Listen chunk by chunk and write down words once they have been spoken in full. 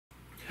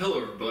Hello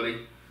everybody,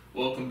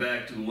 welcome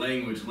back to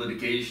Language,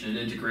 Litigation, and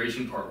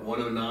Integration Part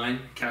 109,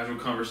 Casual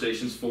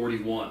Conversations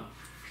 41.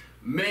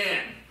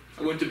 Man,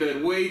 I went to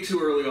bed way too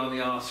early on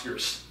the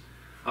Oscars.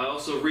 I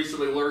also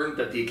recently learned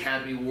that the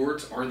Academy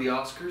Awards are the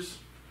Oscars.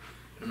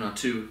 I'm not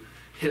too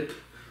hip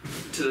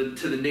to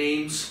the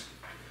names,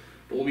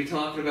 but we'll be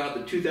talking about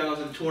the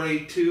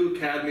 2022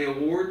 Academy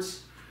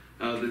Awards.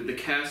 The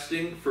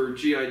casting for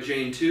G.I.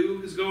 Jane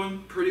 2 is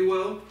going pretty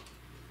well,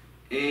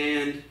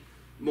 and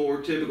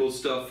more typical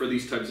stuff for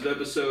these types of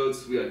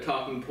episodes. We got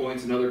talking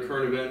points and other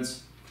current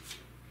events,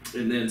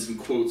 and then some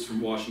quotes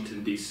from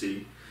Washington,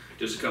 D.C.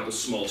 Just a couple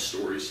small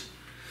stories.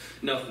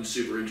 Nothing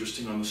super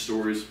interesting on the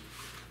stories.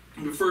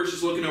 But first,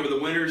 just looking over the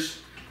winners.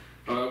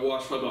 I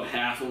watched probably about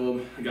half of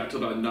them. I got to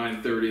about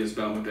 9:30 and it's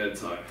about my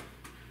bedtime.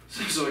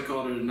 So I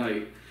called it a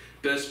night.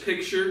 Best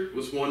Picture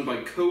was won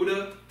by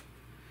Coda.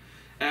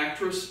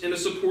 Actress in a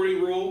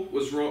supporting role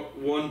was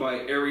won by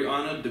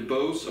Ariana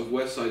DeBose of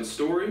West Side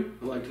Story.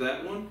 I liked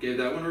that one. Gave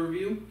that one a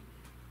review.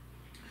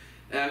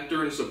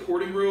 Actor in a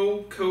supporting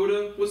role,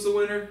 Coda was the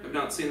winner. I've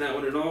not seen that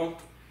one at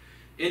all.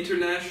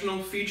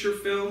 International feature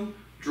film,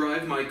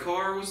 Drive My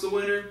Car was the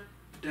winner.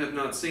 Have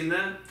not seen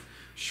that.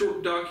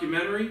 Short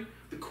documentary,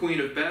 The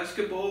Queen of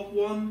Basketball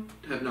won.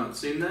 Have not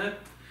seen that.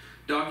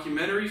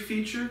 Documentary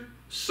feature,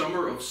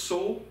 Summer of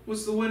Soul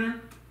was the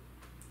winner.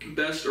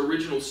 Best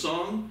original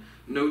song,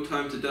 No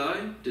Time to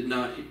Die, did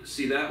not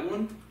see that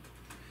one.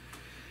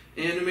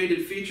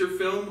 Animated feature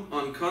film,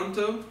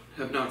 Encanto,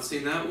 have not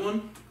seen that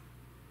one.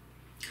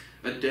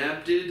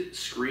 Adapted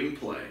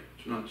screenplay,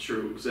 I'm not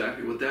sure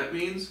exactly what that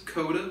means.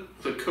 Coda,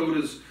 so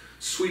Coda's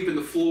sweeping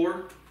the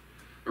floor.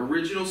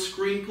 Original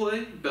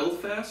screenplay,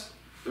 Belfast,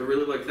 I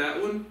really like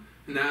that one.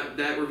 And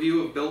that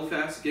review of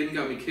Belfast, again,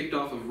 got me kicked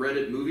off of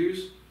Reddit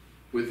Movies,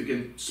 with,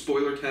 again,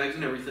 spoiler tags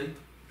and everything.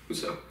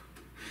 So,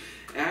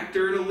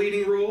 actor in a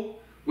leading role,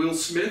 Will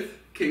Smith,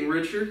 King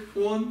Richard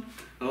won.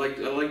 I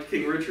liked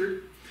King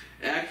Richard.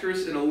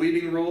 Actress in a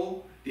leading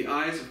role, The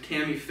Eyes of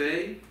Tammy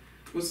Faye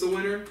was the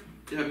winner.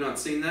 Have not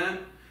seen that.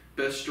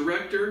 Best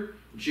director,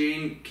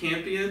 Jane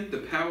Campion, The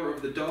Power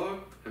of the Dog.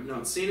 Have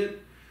not seen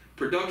it.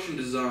 Production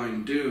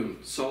design, Dune.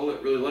 Saw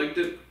it, really liked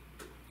it.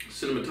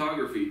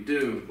 Cinematography,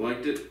 Dune,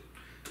 liked it.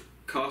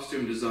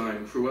 Costume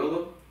design,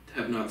 Cruella.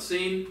 Have not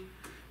seen.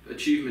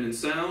 Achievement in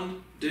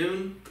sound,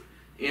 Dune.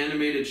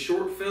 Animated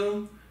short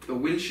film, The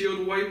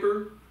Windshield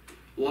Wiper.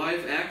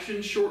 Live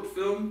action short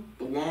film,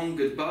 The Long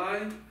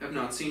Goodbye. Have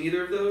not seen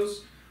either of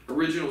those.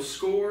 Original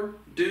score,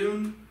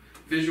 Dune.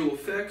 Visual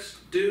effects,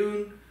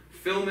 Dune.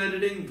 Film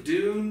editing,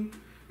 Dune.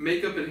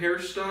 Makeup and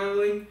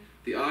hairstyling,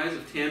 The Eyes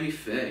of Tammy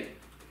Faye.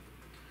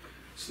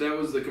 So that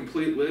was the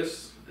complete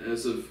list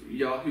as of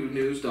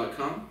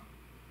yahoonews.com.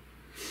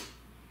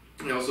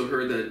 I also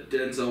heard that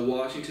Denzel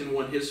Washington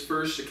won his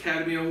first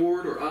Academy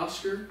Award or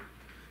Oscar.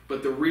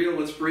 But the real,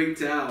 let's break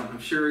down. I'm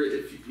sure,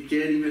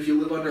 even if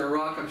you live under a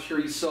rock, I'm sure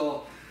you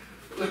saw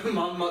the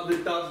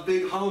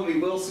big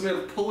homie, Will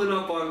Smith, pulling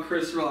up on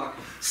Chris Rock.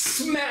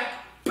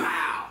 Smack!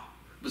 Bow!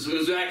 It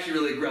was actually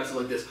really aggressive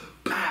like this.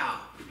 Bow!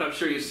 I'm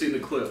sure you've seen the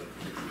clip.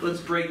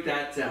 Let's break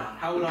that down.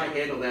 How would I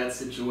handle that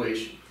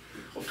situation?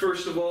 Well,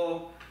 first of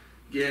all,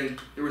 again,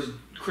 there was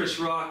Chris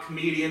Rock,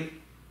 comedian,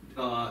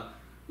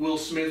 Will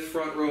Smith,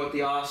 front row at the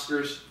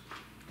Oscars.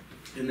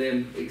 And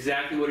then,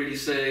 exactly what did he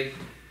say?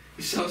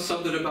 He said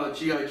something about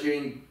G.I.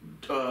 Jane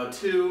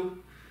 2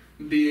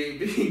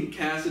 being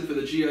casted for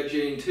the G.I.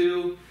 Jane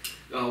 2.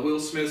 Will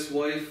Smith's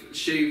wife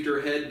shaved her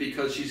head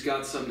because she's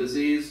got some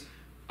disease.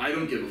 I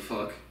don't give a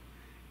fuck.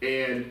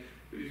 And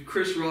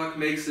Chris Rock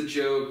makes the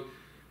joke.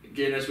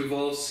 Again, as we've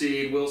all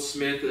seen, Will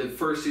Smith, at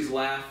first he's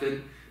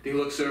laughing. Then he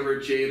looks over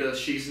at Jada.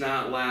 She's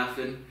not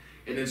laughing.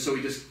 And then so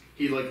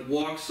he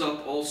walks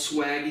up all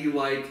swaggy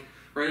like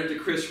right up to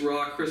Chris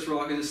Rock. Chris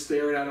Rock is just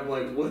staring at him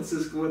like, what's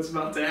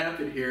about to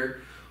happen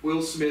here?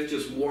 Will Smith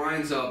just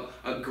winds up,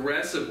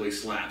 aggressively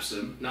slaps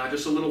him. Not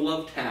just a little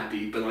love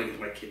tappy, but like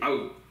I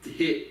would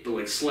hit, but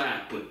like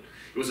slap, but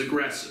it was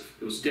aggressive.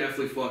 It was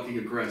definitely fucking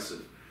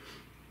aggressive.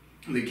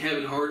 And then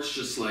Kevin Hart's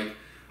just like,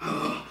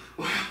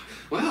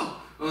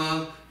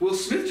 Will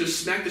Smith just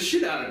smacked the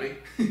shit out of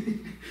me.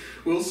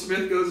 Will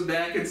Smith goes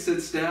back and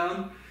sits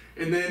down,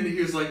 and then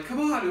he was like, come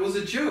on, it was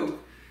a joke.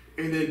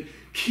 And then,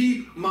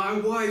 keep my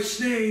wife's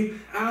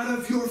name out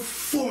of your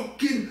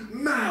fucking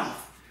mouth.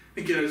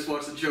 Again, I just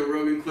watched the Joe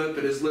Rogan clip,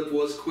 and his lip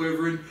was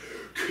quivering.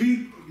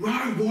 Keep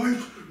my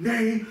wife's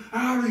name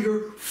out of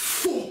your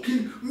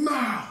fucking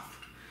mouth.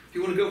 If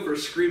you want to go for a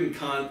screaming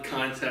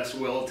contest,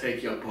 well, I'll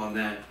take you up on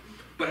that.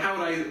 But how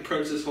would I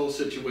approach this whole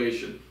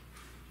situation?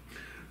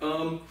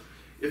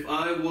 If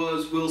I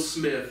was Will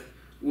Smith,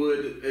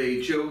 would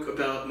a joke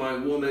about my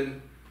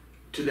woman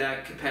to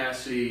that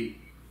capacity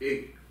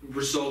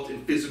result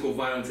in physical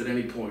violence at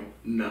any point?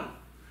 No.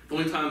 The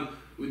only time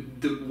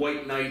the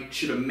white knight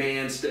should a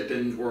man step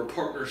in or a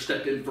partner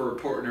step in for a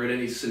partner in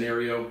any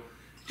scenario,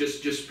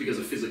 just because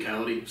of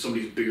physicality. If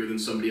somebody's bigger than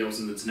somebody else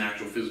and it's an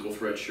actual physical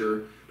threat,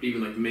 sure. But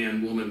even like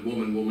man, woman,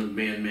 woman, woman,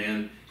 man,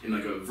 man, in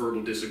like a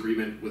verbal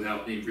disagreement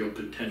without any real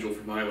potential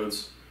for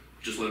violence,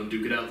 just let them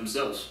duke it out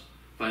themselves.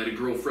 If I had a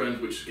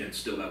girlfriend, which again,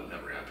 still that would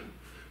never happen.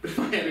 But if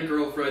I had a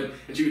girlfriend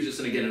and she was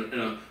just in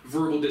a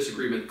verbal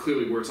disagreement,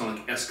 clearly where it's not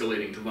like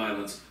escalating to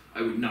violence,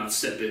 I would not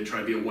step in and try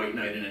to be a white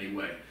knight in any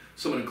way.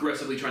 Someone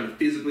aggressively trying to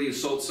physically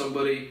assault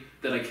somebody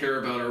that I care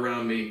about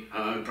around me,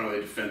 I would probably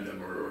defend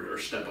them or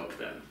step up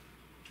then.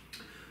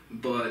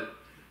 But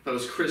if I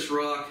was Chris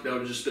Rock, that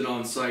would have just been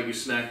on site. You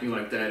smack me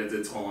like that,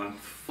 it's on.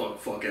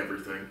 Fuck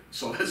everything.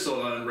 So I saw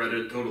that on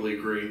Reddit, totally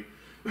agree.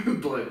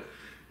 But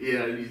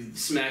yeah, you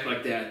smack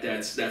like that,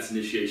 that's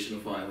initiation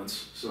of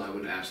violence. So I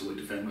would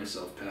absolutely defend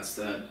myself past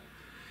that.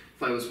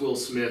 If I was Will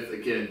Smith,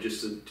 again,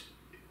 just an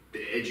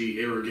edgy,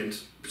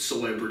 arrogant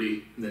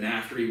celebrity, and then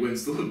after he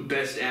wins the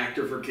best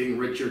actor for King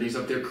Richard, he's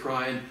up there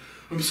crying,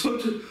 I'm just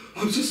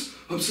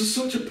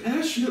such a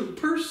passionate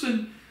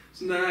person.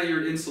 So now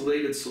you're an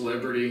insulated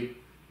celebrity,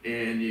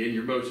 and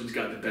your emotions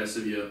got the best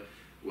of you.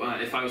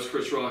 If I was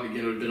Chris Rock, again,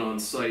 it would have been on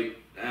site,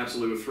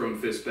 absolutely would have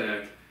thrown fists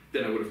back,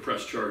 then I would have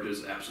pressed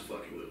charges,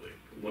 absolutely,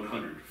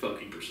 100%.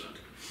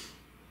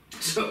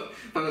 So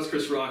if I was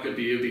Chris Rock, it'd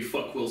be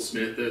fuck Will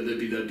Smith.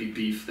 That'd be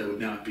beef. We would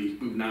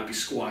not be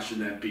squashing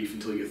that beef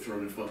until you get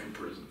thrown in fucking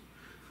prison.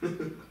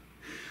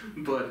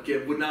 But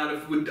again,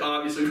 would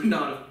obviously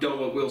not have done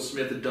what Will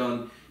Smith had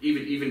done,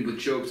 even with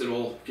jokes at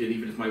all. Again,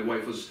 even if my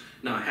wife was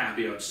not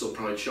happy, I'd still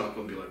probably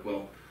chuckle and be like,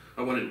 well,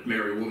 I wanted to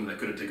marry a woman that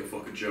couldn't take a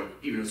fucking joke,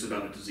 even if it's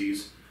about a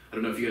disease. I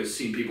don't know if you guys have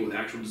seen people with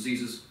actual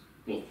diseases.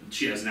 Well,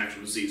 she has an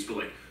actual disease, but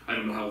like I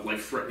don't know how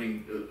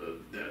life-threatening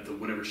the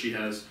whatever she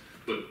has.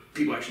 But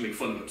people actually make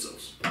fun of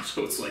themselves.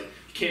 So it's like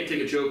you can't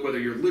take a joke whether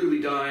you're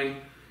literally dying.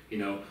 You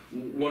know,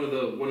 one of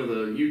the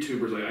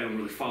YouTubers like I don't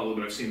really follow,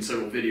 but I've seen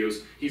several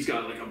videos. He's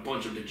got like a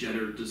bunch of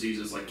degenerative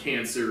diseases like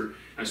cancer.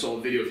 I saw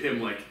a video of him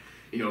like,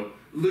 you know,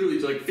 literally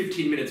like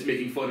 15 minutes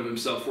making fun of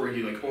himself where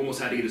he like almost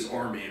had to get his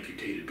arm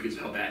amputated because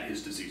of how bad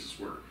his diseases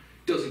were.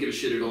 Doesn't give a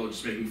shit at all,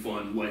 just making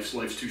fun. Life's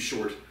too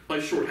short.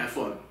 Life's short, have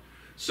fun.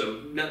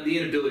 So not the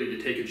inability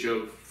to take a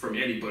joke from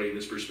anybody in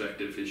this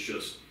perspective is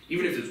just,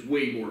 even if it's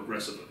way more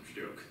aggressive of a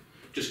joke,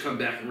 just come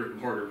back and rip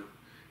them harder.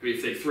 I mean,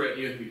 if they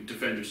threaten you, you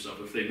defend yourself.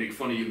 If they make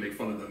fun of you, make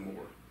fun of them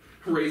more.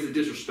 Raise the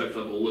disrespect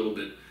level a little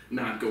bit,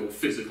 not go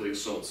physically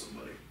assault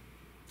somebody.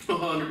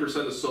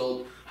 100%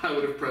 assault. I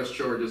would have pressed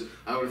charges.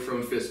 I would have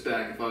thrown fists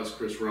back if I was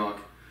Chris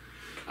Rock.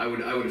 I would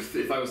have,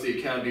 if I was the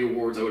Academy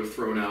Awards, I would have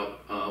thrown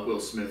out Will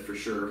Smith for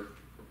sure,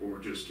 or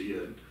just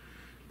again,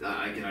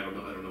 I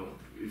don't know.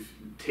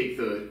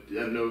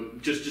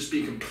 Just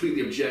being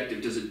completely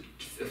objective, does it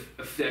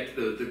affect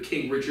the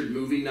King Richard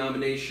movie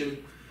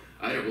nomination?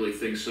 I don't really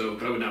think so,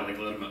 but I would not like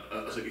let him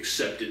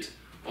accept it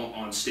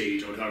on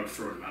stage. I would have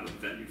thrown him out of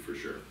the venue for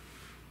sure.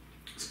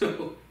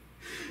 So,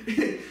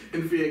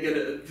 and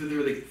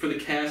for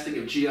the casting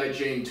of G.I.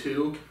 Jane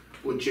 2,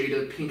 would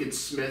Jada Pinkett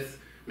Smith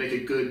make a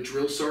good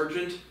drill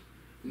sergeant?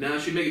 No,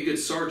 she'd make a good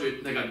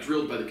sergeant that got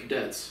drilled by the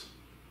cadets.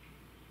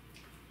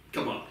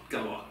 Come on.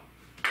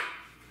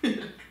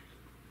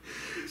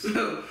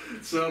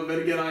 So, but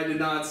again, I did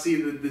not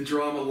see the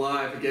drama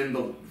live. Again,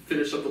 they'll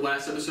finish up the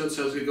last episode,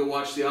 so I was going to go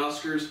watch the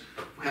Oscars.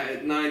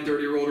 At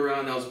 9:30 rolled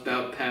around, I was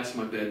about past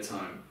my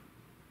bedtime.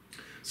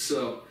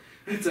 So,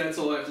 that's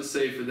all I have to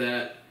say for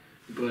that.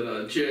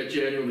 But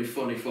genuinely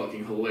funny,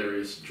 fucking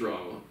hilarious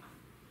drama.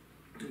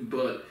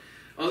 But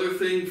other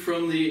thing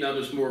from now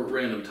just more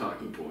random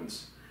talking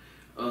points.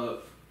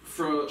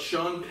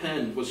 Sean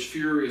Penn was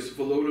furious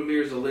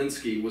Volodymyr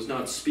Zelensky was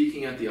not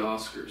speaking at the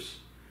Oscars.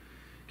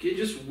 Again,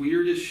 just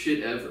weirdest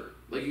shit ever.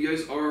 Like, you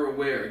guys are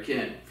aware,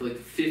 again, for like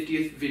the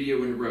 50th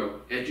video in a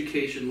row,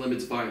 education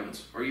limits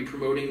violence. Are you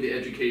promoting the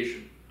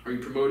education? Are you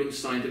promoting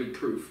scientific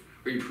proof?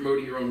 Are you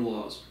promoting your own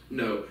laws?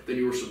 No, then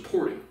you are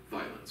supporting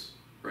violence,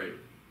 right?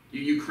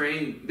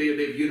 Ukraine, they have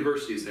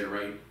universities there,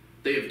 right?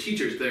 They have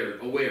teachers there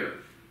aware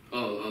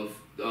of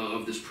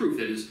this proof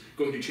that is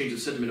going to change the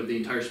sentiment of the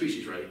entire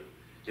species, right?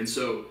 And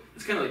so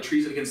it's kind of like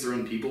treason against their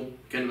own people,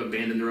 kind of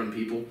abandon their own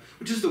people,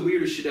 which is the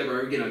weirdest shit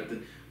ever. Again, I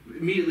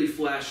immediately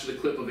flashed the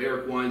clip of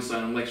Eric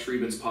Weinstein on Lex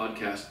Friedman's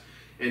podcast,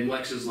 and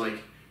Lex is like,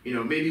 you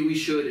know, maybe we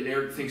should, and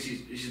Eric thinks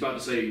he's about to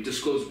say,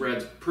 disclose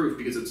Brad's proof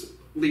because it's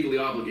legally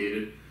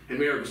obligated,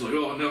 and Eric was like,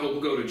 oh no, we'll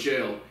go to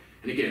jail.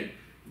 And again,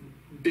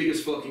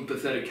 biggest fucking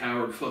pathetic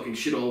coward, fucking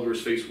shit all over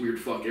his face, weird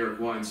fuck Eric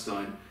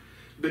Weinstein.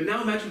 But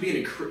now imagine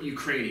being a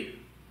Ukrainian,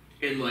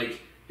 and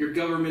like, your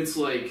government's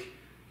like,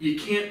 you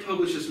can't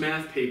publish this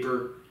math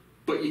paper,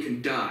 but you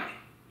can die.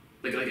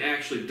 Like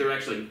actually, they're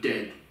actually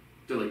dead.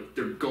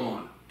 They're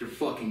gone. They're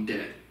fucking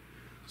dead.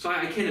 So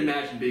I can't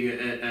imagine being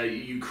a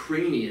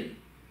Ukrainian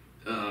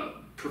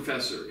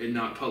professor and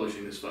not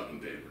publishing this fucking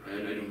paper.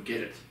 I don't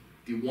get it.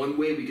 The one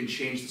way we can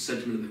change the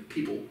sentiment of the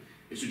people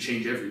is to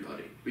change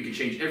everybody. We can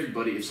change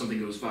everybody if something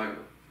goes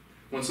viral.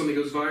 Once something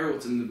goes viral,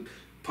 it's in the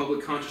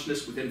public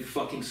consciousness within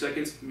fucking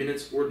seconds,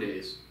 minutes, or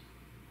days.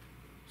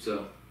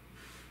 So,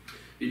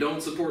 you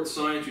don't support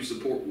science, you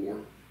support war.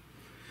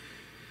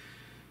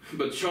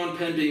 But Sean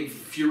Penn being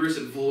furious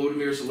that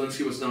Volodymyr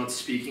Zelensky was not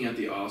speaking at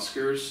the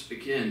Oscars,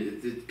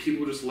 again,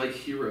 people just like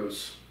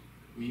heroes.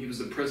 I mean, he was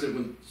the president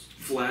when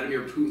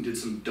Vladimir Putin did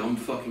some dumb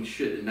fucking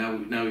shit, and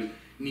now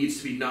needs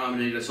to be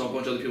nominated. I saw a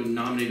bunch of other people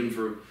nominate him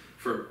for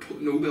a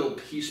Nobel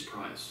Peace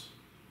Prize.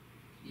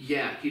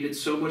 Yeah, he did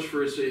so much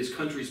for his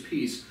country's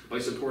peace by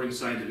supporting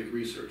scientific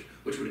research,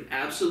 which would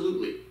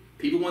absolutely...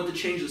 People want to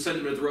change the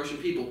sentiment of the Russian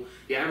people.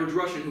 The average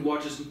Russian who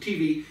watches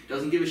TV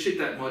doesn't give a shit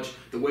that much.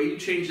 The way you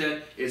change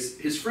that is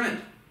his friend.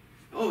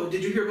 Oh,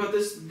 did you hear about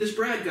this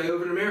Brad guy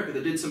over in America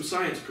that did some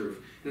science proof?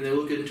 And they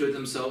look into it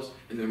themselves,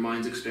 and their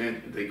minds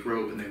expand, and they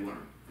grow, and they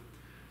learn.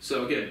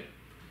 So again,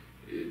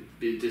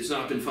 it's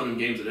not been fun and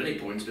games at any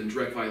point. It's been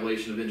direct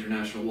violation of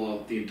international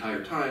law the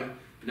entire time.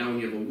 But now when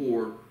you have a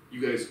war,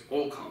 you guys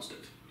all caused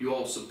it. You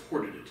all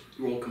supported it.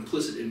 You were all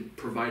complicit in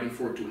providing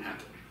for it to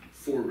happen.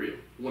 For real.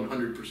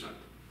 100%.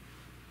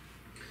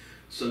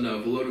 So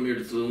no, Volodymyr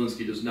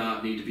Zelensky does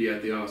not need to be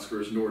at the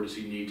Oscars, nor does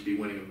he need to be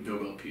winning a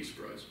Nobel Peace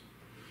Prize.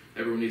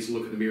 Everyone needs to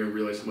look in the mirror and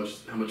realize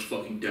how much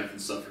fucking death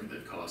and suffering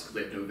they've caused, because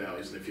they have no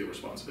values and they feel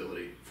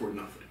responsibility for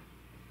nothing.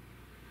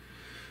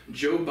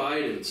 Joe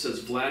Biden says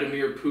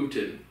Vladimir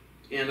Putin,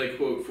 and I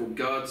quote, "For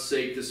God's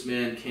sake, this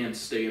man can't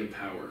stay in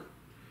power."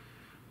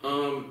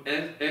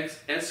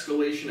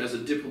 Escalation as a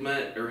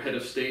diplomat or head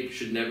of state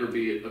should never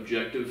be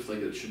objective.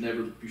 Like you should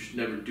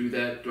never do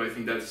that. Do I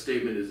think that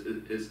statement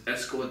is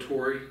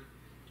escalatory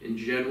in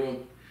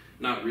general?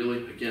 Not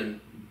really. Again,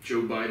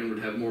 Joe Biden would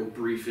have more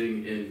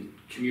briefing and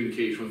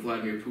communication with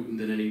Vladimir Putin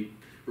than any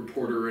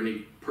reporter or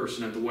any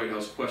person at the White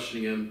House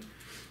questioning him.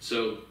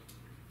 So,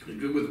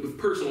 with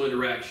personal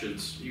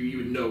interactions, you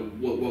would know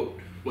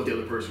what the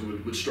other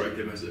person would strike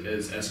them as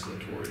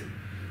escalatory.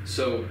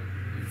 So,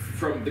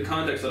 from the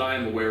context that I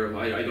am aware of,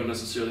 I don't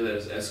necessarily that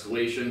as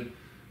escalation.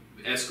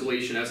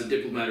 Escalation as a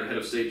diplomat or head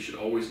of state should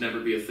always never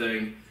be a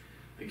thing.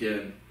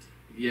 Again,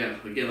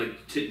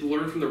 like to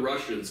learn from the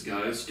Russians,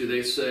 guys. Do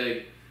they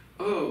say,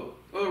 oh,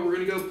 we're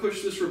gonna go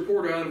push this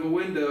reporter out of a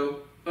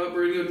window. Oh,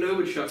 we're gonna go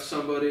Novichok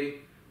somebody.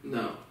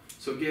 No.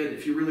 So again,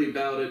 if you're really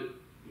about it,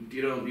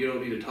 you don't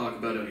need to talk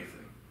about anything.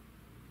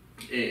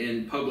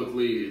 And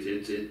publicly,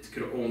 it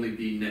could only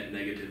be net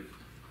negative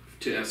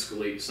to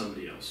escalate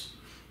somebody else.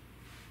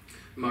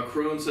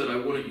 Macron said, "I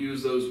wouldn't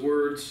use those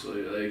words."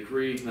 I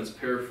agree. That's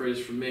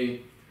paraphrased from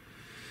me.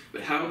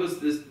 But how does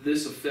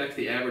this affect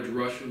the average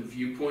Russian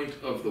viewpoint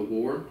of the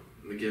war?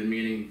 Again,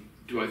 meaning,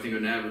 do I think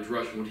an average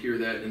Russian would hear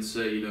that and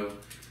say,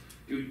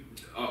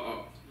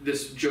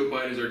 this Joe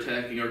Biden is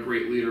attacking our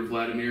great leader,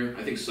 Vladimir?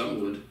 I think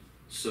some would.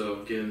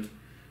 So again,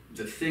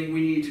 the thing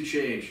we need to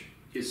change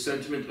is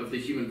sentiment of the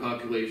human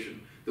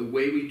population. The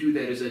way we do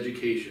that is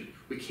education.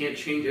 We can't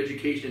change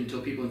education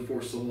until people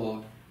enforce the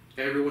law.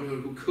 Everyone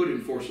who could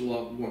enforce the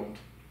law won't.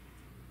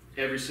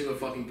 Every single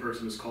fucking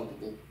person is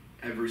culpable.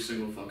 Every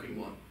single fucking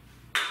one.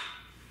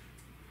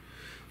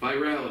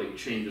 Virality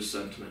changes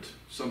sentiment.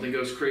 Something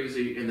goes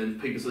crazy, and then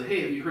people say, "Hey,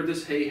 have you heard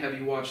this? Hey, have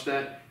you watched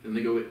that?" And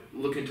they go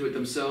look into it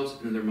themselves,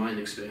 and then their mind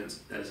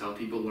expands. That is how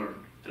people learn.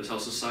 That is how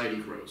society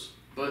grows.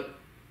 But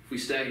if we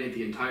stagnate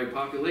the entire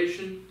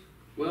population,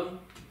 well,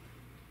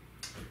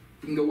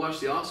 we can go watch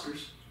the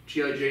Oscars.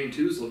 G.I. Jane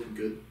 2 is looking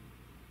good.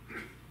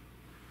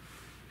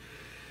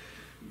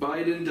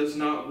 Biden does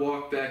not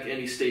walk back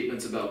any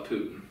statements about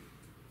Putin.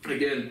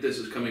 Again, this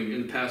is coming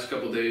in the past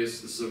couple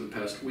days. This is over the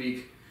past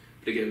week.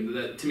 But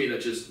again, to me,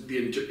 that's just the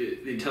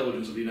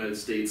intelligence of the United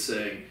States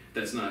saying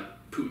that's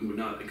not, Putin would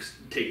not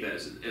take that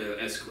as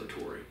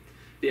escalatory.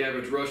 The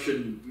average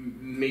Russian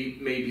may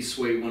be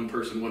sway one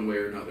person one way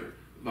or another.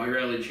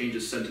 Virality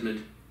changes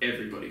sentiment,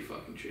 everybody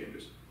fucking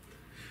changes.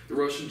 The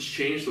Russians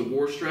changed the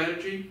war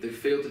strategy. They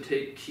failed to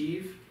take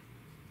Kyiv.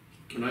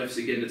 And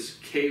again, it's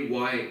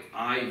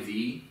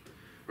K-Y-I-V.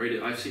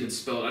 Right? I've seen it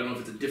spelled, I don't know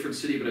if it's a different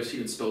city, but I've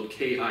seen it spelled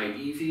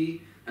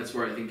K-I-E-V. That's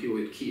where I think people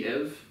get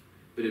Kiev.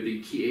 But it'd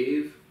be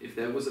Kiev if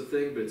that was a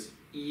thing, but it's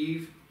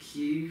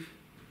Kyiv.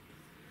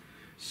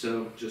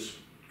 So, just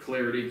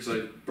clarity, because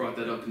I brought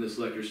that up in this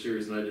lecture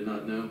series and I did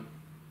not know.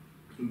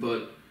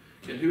 But,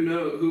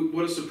 and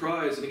what a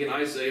surprise. And again,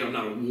 I say I'm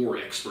not a war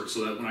expert,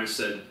 so that when I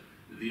said,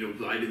 I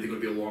didn't think it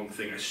would be a long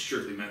thing, I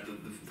strictly meant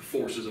that the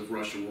forces of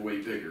Russia were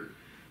way bigger.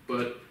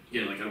 But,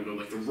 again, I don't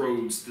know, the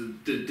roads,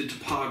 the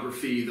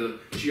topography, the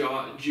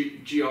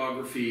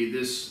geography,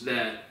 this,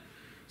 that.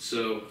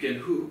 So, again,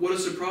 what a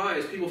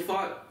surprise. People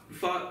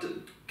fought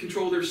to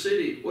control their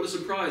city. What a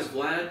surprise,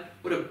 Vlad.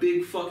 What a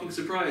big fucking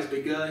surprise,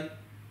 big guy.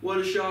 What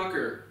a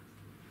shocker.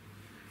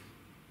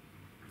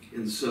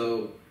 And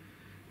so,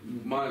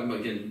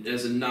 again,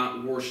 as a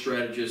not war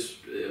strategist,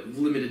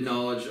 limited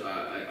knowledge,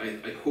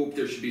 I hope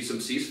there should be some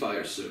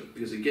ceasefire soon.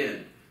 Because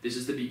again, this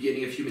is the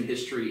beginning of human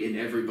history and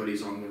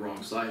everybody's on the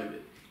wrong side of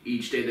it.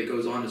 Each day that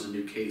goes on is a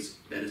new case.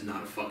 That is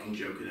not a fucking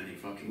joke in any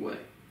fucking way.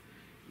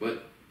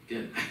 But,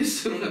 again, I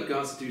still don't have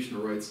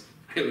constitutional rights.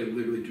 I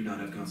literally do not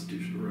have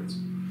constitutional rights.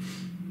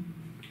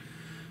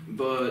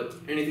 But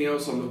anything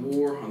else on the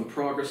war, on the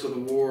progress of the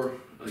war,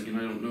 again,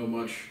 I don't know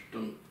much.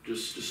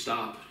 Just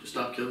stop. Just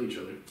stop killing each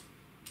other.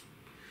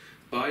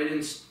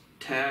 Biden's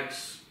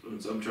tax,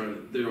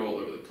 they're all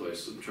over the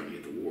place. So I'm trying to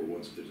get the war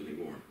ones if there's any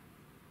more.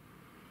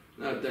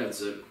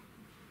 That's it.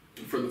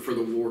 For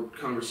the war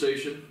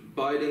conversation,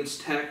 Biden's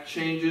tax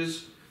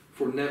changes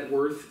for net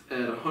worth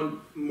at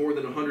more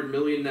than 100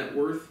 million net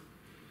worth.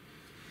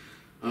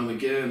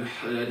 Again,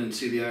 I didn't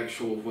see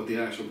what the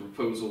actual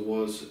proposal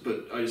was,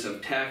 but I just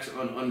have tax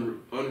on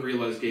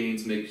unrealized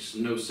gains makes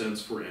no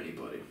sense for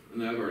anybody,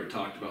 and I've already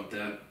talked about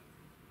that.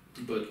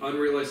 But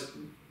unrealized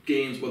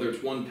gains, whether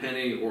it's 1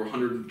 penny or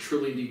 100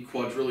 trillion,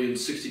 quadrillion,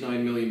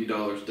 $69 million,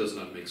 does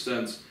not make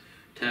sense.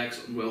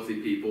 Tax on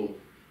wealthy people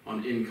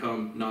on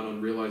income, not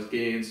on realized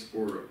gains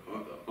or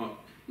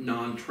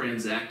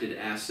non-transacted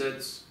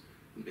assets.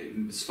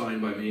 It's fine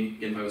by me.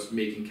 Again, if I was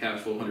making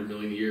cash flow 100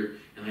 million a year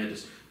and I had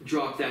to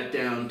drop that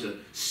down to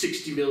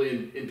 60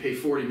 million and pay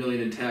 40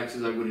 million in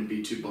taxes, I wouldn't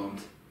be too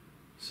bummed.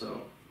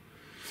 So,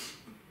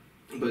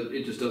 but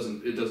it just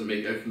doesn't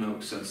make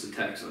economic sense to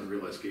tax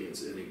unrealized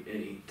gains in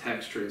any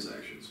tax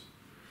transactions.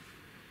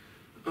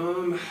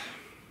 Rob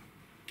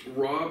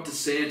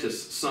DeSantis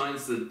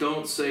signs the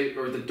Don't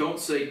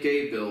Say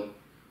Gay bill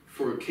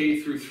for K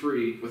through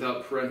 3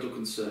 without parental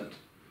consent.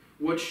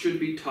 What should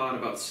be taught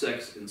about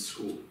sex in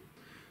school?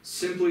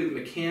 Simply the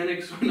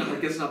mechanics. No, I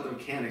guess not the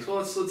mechanics. Well,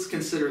 let's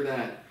consider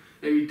that.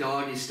 Maybe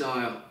doggy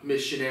style,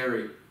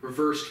 missionary,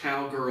 reverse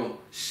cowgirl,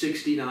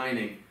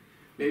 69ing.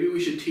 Maybe we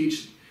should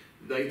teach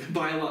like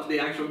the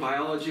actual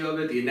biology of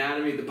it, the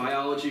anatomy, the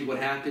biology, what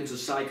happens, the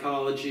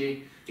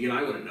psychology. Again,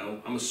 I wouldn't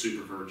know. I'm a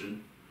super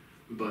virgin.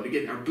 But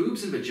again, are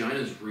boobs and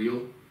vaginas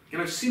real?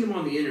 And I've seen them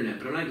on the internet,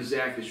 but I'm not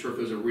exactly sure if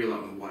those are real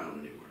out in the wild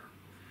anywhere.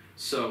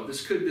 So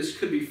this could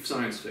be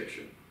science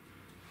fiction.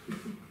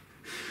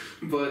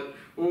 But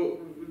well,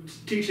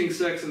 teaching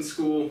sex in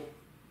school,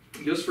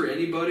 just for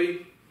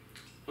anybody.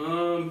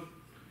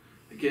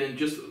 Again,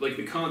 just like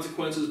the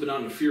consequences, but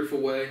not in a fearful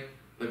way.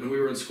 Like when we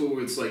were in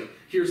school, it's like,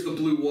 here's the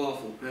blue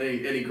waffle.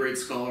 Any great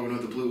scholar will know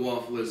what the blue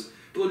waffle is.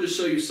 But they'll just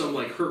show you some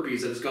like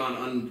herpes that has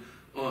gone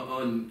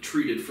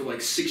untreated for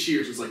like 6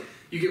 years. It's like,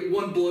 you get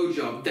one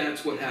blowjob,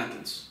 that's what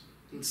happens.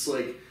 It's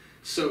like,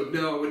 so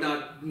no, I would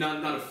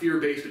not a fear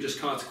based, but just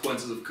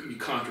consequences of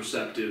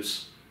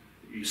contraceptives,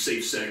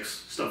 safe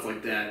sex, stuff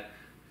like that.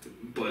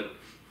 But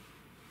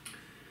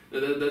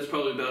that's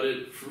probably about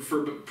it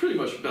for pretty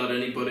much about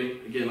anybody.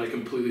 Again, I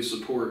completely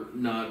support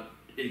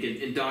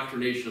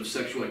indoctrination of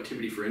sexual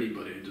activity for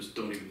anybody. I just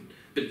don't even.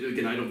 But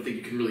again, I don't think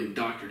you can really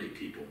indoctrinate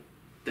people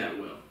that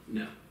well.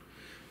 No.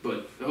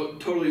 But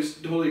totally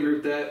agree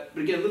with that.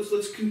 But again,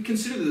 let's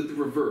consider the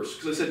reverse,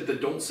 because I said the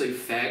Don't Say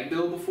Fag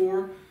bill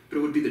before, but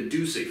it would be the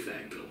Do Say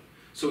Fag bill.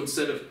 So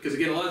instead of, because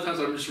again, a lot of times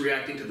I'm just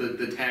reacting to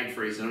the tag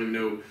phrase. I don't even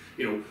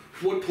know,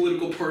 what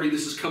political party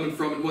this is coming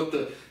from and what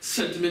the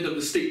sentiment of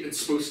the statement's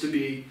supposed to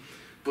be.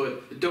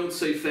 But the Don't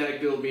Say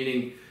Fag bill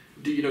meaning,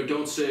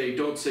 don't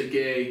say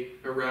gay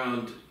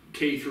around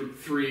K through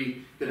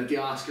 3. Then at the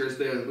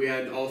Oscars, we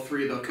had all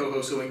 3 of the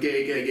co-hosts going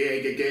gay, gay,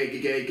 gay, gay, gay,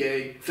 gay,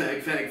 gay,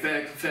 fag, fag,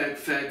 fag, fag,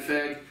 fag,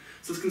 fag.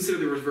 So let's consider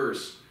the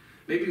reverse.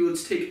 Maybe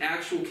let's take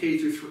actual K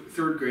through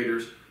 3rd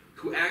graders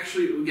who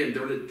actually, again,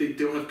 they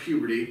don't have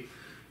puberty,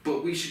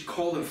 but we should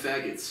call them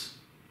faggots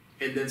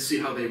and then see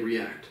how they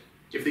react.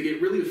 If they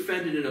get really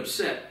offended and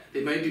upset,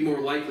 they might be more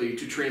likely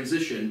to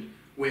transition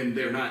when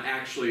they're not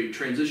actually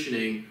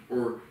transitioning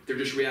or they're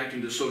just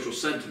reacting to social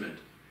sentiment.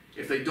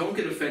 If they don't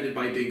get offended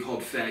by being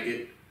called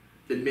faggot,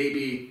 then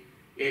maybe,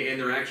 and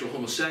they're actual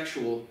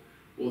homosexual,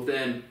 well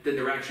then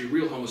they're actually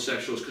real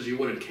homosexuals because you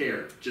wouldn't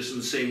care. Just in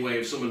the same way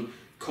if someone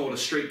called a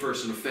straight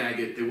person a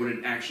faggot, they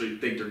wouldn't actually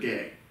think they're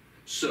gay.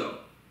 So,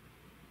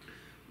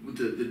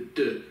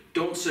 the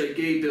Don't Say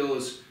Gay bill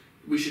is,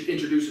 we should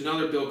introduce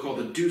another bill called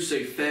the Do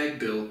Say Fag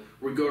bill,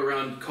 where we go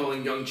around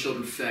calling young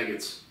children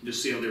faggots, and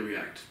just see how they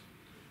react.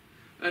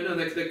 I know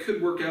that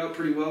could work out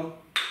pretty well.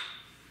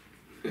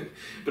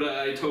 But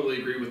I totally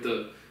agree with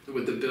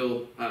the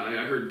bill.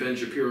 I heard Ben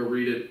Shapiro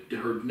read it.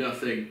 Heard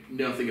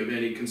nothing of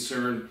any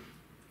concern.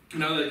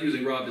 Now that I'm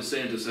using Rob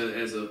DeSantis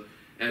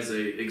as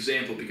a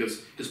example,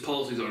 because his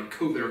policies on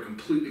COVID are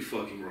completely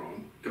fucking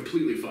wrong,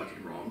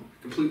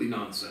 completely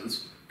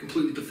nonsense,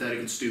 completely pathetic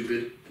and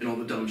stupid, and all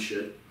the dumb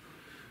shit.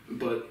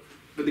 But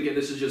again,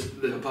 this is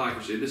just the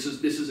hypocrisy. This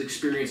is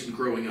experience and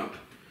growing up.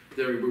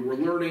 We're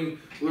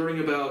learning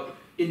about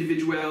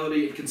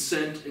individuality and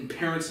consent, and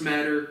parents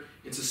matter,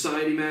 and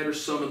society matters,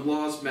 some and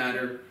laws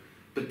matter,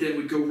 but then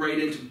we go right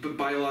into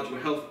biological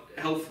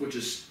health, which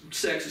is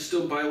sex is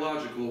still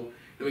biological,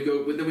 then we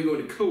go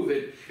into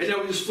COVID, and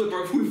now we just flip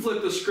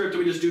the script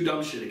and we just do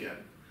dumb shit again.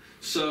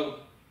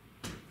 So,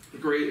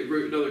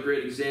 another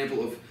great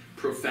example of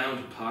profound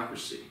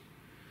hypocrisy.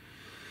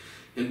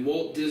 And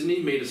Walt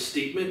Disney made a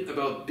statement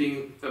about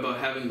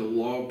having the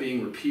law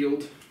being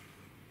repealed.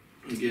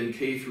 Again,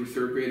 K through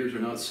 3rd graders are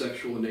not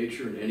sexual in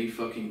nature in any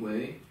fucking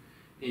way.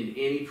 In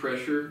any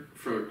pressure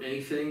for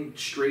anything,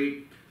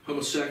 straight,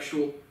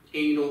 homosexual,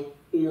 anal,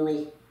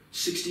 oral,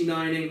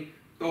 69ing,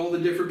 all the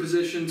different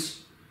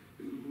positions,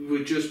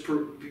 would just,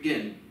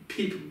 again,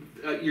 people,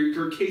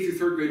 your K through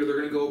 3rd grader, they're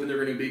going to go up and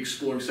they're going to be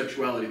exploring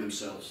sexuality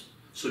themselves.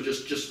 So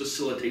just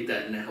facilitate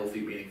that in a healthy,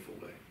 meaningful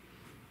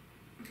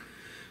way.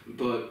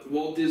 But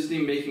Walt Disney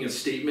making a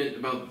statement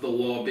about the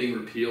law being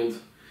repealed,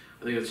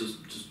 I think that's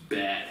just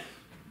bad.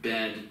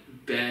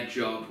 Bad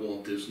job,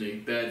 Walt Disney.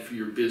 Bad for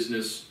your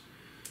business.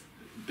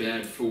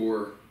 bad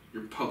for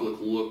your public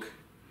look.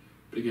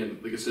 But again,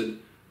 like I said,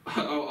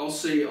 I'll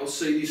say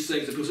these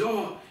things. It goes,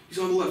 oh, he's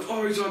on the left.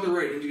 Oh, he's on the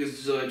right. And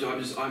because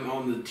I'm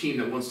on the team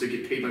that wants to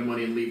get paid my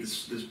money and leave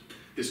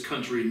this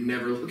country and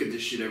never look at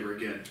this shit ever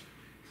again.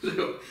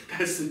 So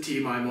that's the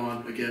team I'm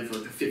on, again, for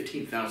like the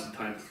 15,000th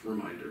time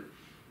reminder.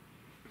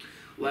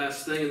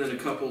 Last thing, and then a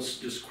couple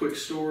just quick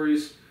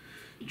stories.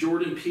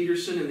 Jordan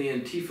Peterson in the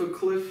Antifa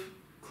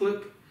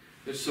clip.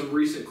 There's some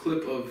recent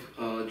clip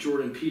of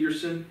Jordan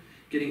Peterson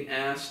getting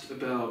asked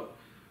about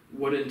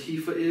what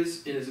Antifa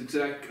is, and his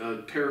exact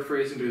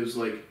paraphrasing, but it was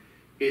like,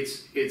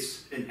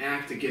 it's an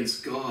act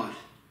against God,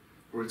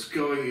 or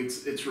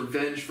it's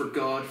revenge for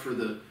God for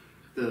the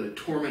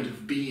torment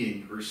of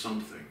being, or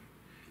something.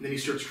 And then he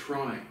starts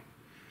crying.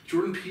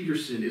 Jordan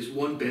Peterson is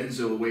one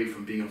benzo away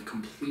from being a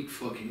complete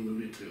fucking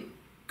Looney Tune.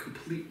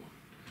 Complete one.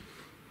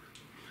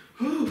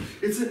 Oh,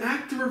 it's an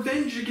act of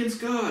revenge against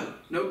God.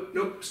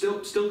 Nope.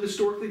 Still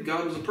historically,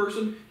 God was a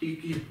person.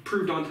 He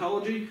proved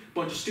ontology. A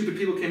bunch of stupid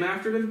people came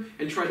after him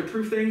and tried to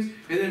prove things.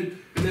 And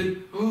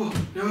then,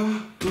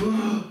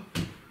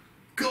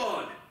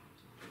 God,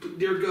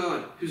 dear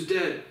God, who's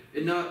dead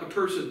and not a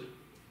person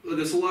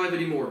that's alive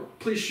anymore.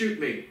 Please shoot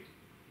me.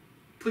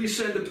 Please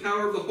send the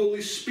power of the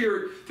Holy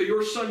Spirit through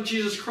your Son,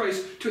 Jesus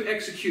Christ, to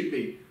execute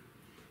me.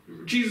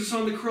 Jesus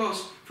on the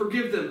cross,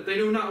 forgive them. They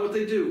know not what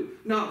they do.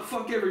 Nah,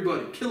 fuck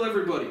everybody. Kill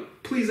everybody.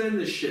 Please end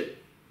this shit.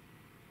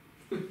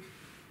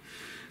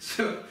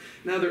 So,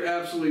 another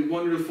absolutely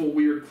wonderful,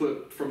 weird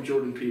clip from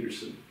Jordan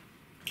Peterson.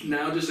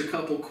 Now, just a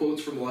couple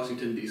quotes from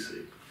Washington,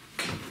 D.C.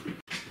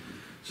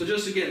 So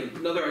just again,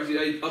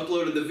 I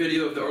uploaded the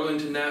video of the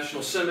Arlington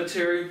National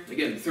Cemetery.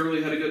 Again,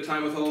 thoroughly had a good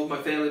time with all of my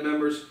family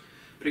members.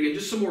 But again,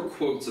 just some more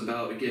quotes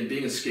about, again,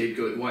 being a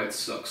scapegoat and why it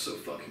sucks so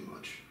fucking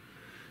much.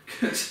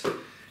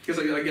 Because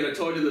again, I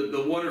told you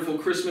the wonderful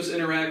Christmas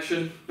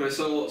interaction. I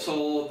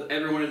saw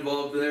everyone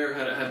involved there.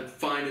 Had a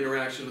fine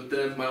interaction with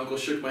them. My uncle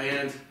shook my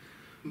hand.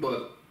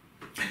 But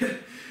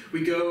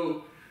we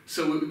go.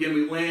 So again,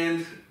 we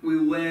land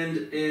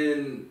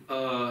in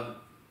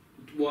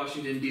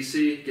Washington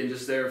D.C. Again,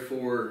 just there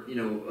for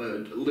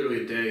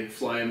literally a day.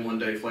 Fly in one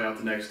day, fly out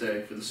the next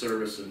day for the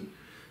service and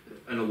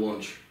a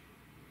lunch.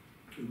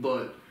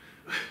 But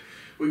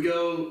we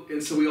go,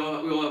 and so we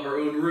all have our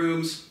own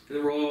rooms,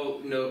 and we're all,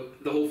 the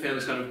whole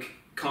family's kind of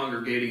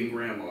congregating in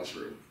Grandma's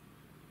room.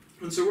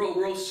 And so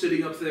we're all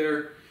sitting up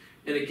there,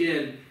 and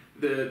again,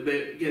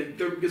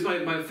 because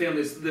my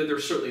family's, they're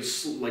certainly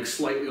like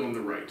slightly on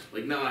the right,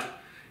 like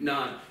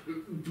not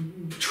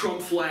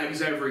Trump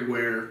flags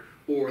everywhere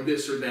or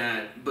this or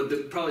that, but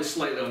they're probably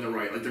slightly on the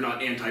right. Like they're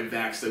not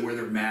anti-vax, they wear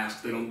their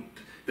mask,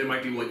 they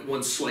might be like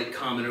one slight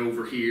comment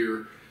over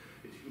here.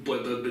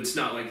 But it's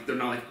not like they're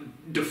not like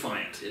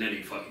defiant in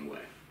any fucking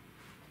way.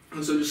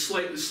 And so just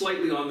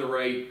slightly on the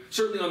right,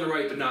 certainly on the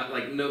right, but not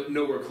like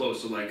nowhere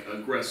close to like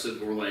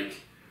aggressive or like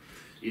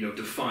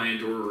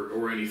defiant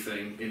or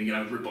anything. And again,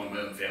 I would rip on my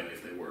own family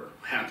if they were,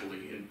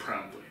 happily and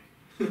proudly.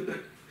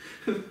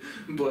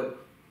 But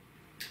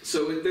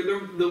so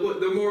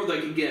they're more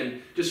like,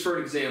 again, just for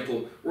an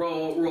example, we're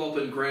all up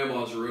in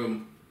Grandma's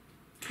room,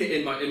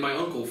 and my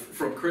uncle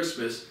from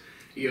Christmas,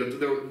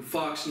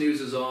 Fox News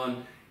is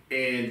on.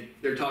 And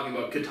they're talking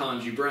about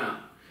Ketanji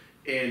Brown.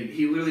 And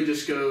he literally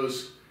just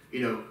goes,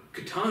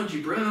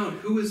 Ketanji Brown,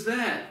 who is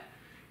that?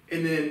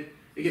 And then,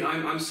 again,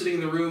 I'm sitting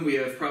in the room. We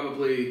have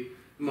probably,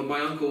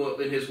 my uncle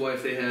and his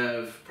wife, they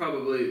have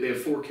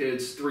 4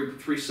 kids,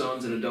 three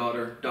sons and a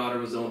daughter. Daughter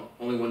was the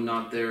only one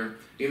not there.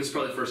 This is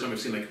probably the first time I've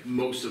seen like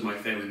most of my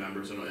family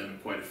members in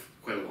quite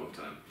a long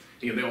time.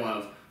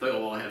 They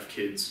all have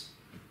kids.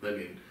 I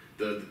mean,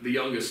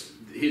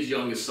 his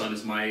youngest son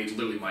is my age,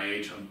 literally my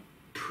age. I'm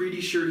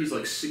pretty sure he's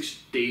like 6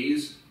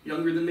 days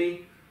younger than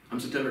me. I'm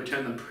September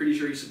 10th. I'm pretty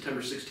sure he's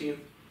September 16th.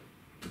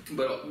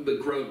 But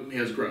he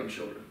has grown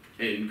children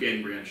and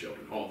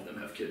grandchildren. All of them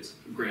have kids,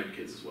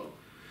 grandkids as well.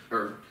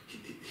 Or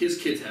his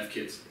kids have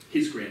kids,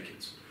 his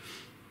grandkids.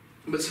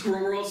 But so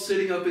we're all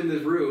sitting up in the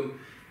room,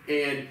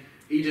 and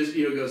he just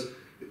goes,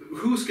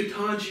 "Who's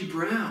Ketanji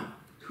Brown?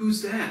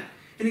 Who's that?"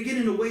 And again,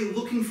 in a way,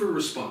 looking for a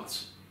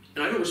response.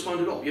 And I don't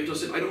respond at all. You have to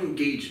say I don't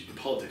engage in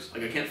politics.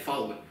 Like I can't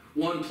follow it.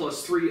 1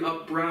 + 3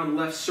 up, brown,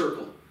 left,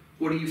 circle.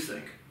 What do you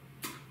think?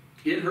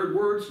 You hadn't heard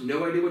words,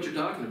 no idea what you're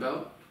talking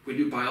about. We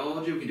can do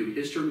biology, we can do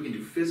history, we can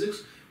do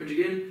physics. But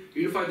again,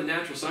 unified the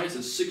natural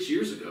sciences 6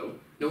 years ago.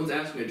 No one's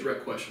asking me a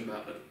direct question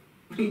about it.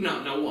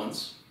 Not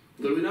once.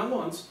 Literally not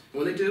once.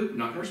 And when they do, I'm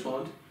not going to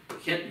respond.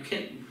 You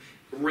can't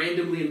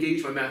randomly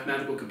engage my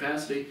mathematical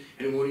capacity.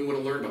 And when you want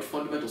to learn about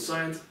fundamental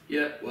science,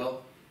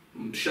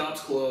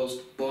 shop's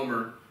closed,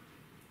 bummer.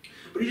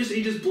 But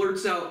he just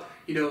blurts out,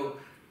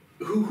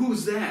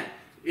 who's that?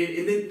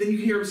 And then you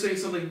can hear him saying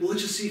something, well,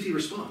 let's just see if he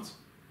responds.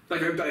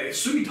 Like, I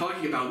assume he's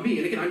talking about me,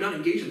 and again, I'm not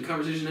engaged in the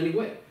conversation in any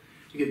way.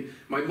 Again,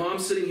 my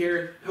mom's sitting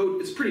here,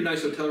 it's a pretty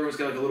nice hotel room, it's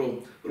got like a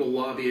little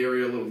lobby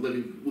area, a little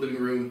living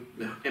room,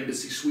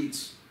 embassy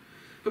suites.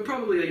 But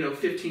probably,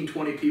 15,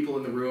 20 people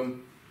in the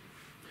room.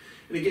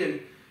 And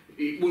again,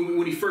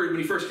 when he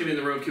first came in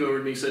the room, came over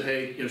to me and said,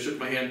 "Hey," shook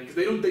my hand.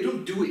 They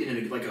don't do it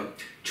in like a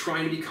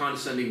trying to be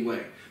condescending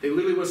way. They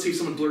literally want to see if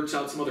someone blurts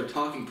out some other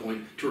talking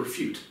point to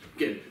refute.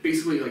 Again,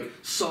 basically like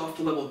soft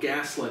level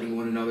gaslighting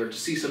one another to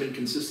see some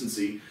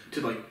inconsistency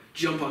to like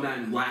jump on that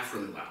and laugh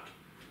really loud.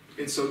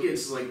 And so again,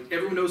 it's like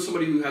everyone knows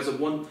somebody who has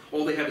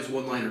all they have is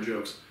one-liner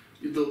jokes.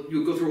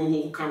 You'll go through a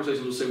whole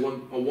conversation, they'll say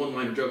a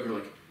one-liner joke, and you're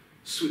like,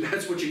 sweet,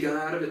 that's what you got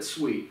out of it,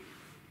 sweet.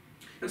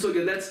 And so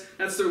again,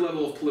 that's their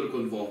level of political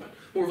involvement.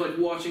 More of like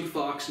watching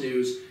Fox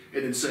News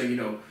and then saying,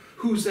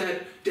 who's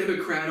that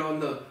Democrat on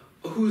the,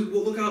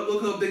 look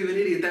how big of an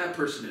idiot that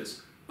person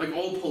is. Like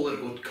all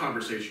political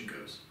conversation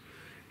goes.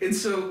 And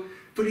so,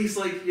 but he's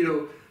like,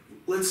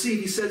 let's see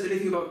if he says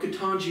anything about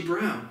Ketanji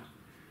Brown.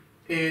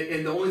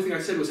 And the only thing I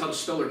said was how to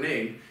spell her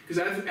name. Because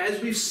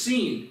as we've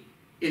seen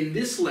in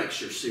this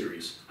lecture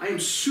series, I am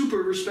super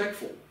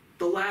respectful.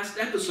 The last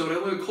episode, I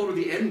only called her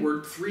the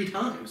N-word 3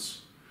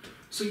 times.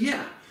 So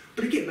yeah,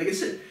 but again, like I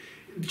said,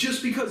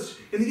 just because,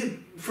 and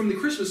again, from the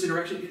Christmas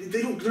interaction,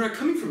 they're not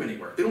coming from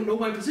anywhere. They don't know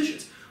my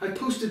positions. I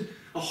posted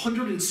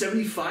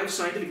 175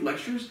 scientific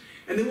lectures,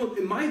 and the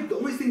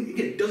only thing,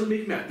 again, doesn't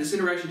make me mad. This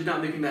interaction did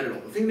not make me mad at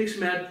all. The thing that makes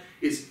me mad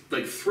is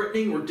like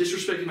threatening or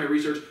disrespecting my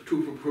research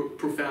to a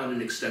profound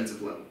and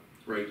extensive level,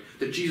 right?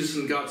 That Jesus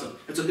isn't God's son.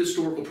 That's a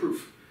historical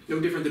proof. No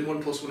different than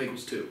 1 + 1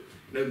 = 2.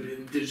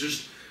 There's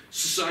just,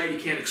 society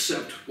can't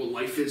accept what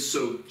life is,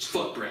 so it's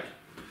fuck Brad.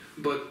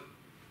 But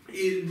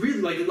it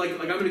really, like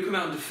I'm going to come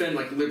out and defend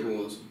like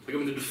liberalism. Like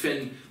I'm going to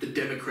defend the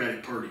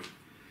Democratic Party.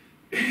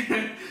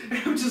 And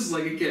I'm just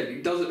like, again,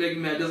 it doesn't make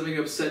me mad, doesn't make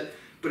me upset.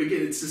 But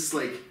again, it's just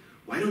like,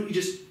 why don't you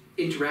just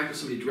interact with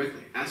somebody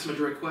directly? Ask them a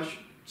direct question.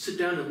 Sit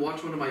down and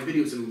watch one of my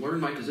videos and learn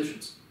my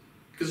positions.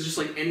 Because it's just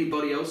like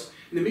anybody else.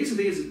 And the amazing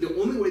thing is, the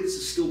only way this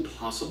is still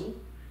possible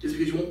is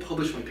because you won't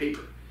publish my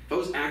paper. If I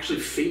was actually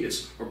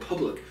famous or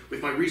public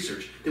with my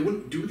research, they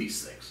wouldn't do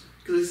these things.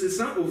 Because it's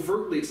not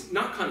overtly, it's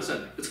not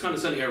condescending. If it's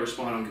condescending, I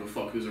respond, I don't give a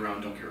fuck who's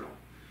around, don't care at all.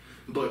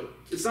 But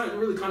it's not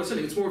really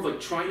condescending. It's more of like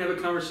trying to have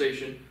a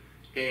conversation,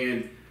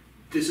 and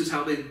this is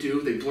how they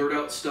do. They blurt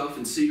out stuff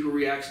and see who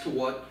reacts to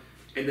what.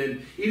 And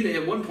then even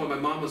at one point, my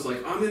mom was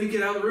like, I'm going to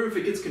get out of the room if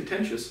it gets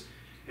contentious.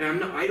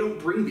 And I don't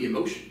bring the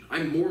emotion.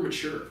 I'm more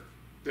mature.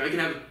 I can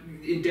have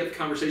in-depth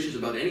conversations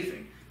about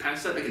anything.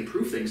 Past that, I can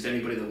prove things to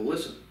anybody that will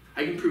listen.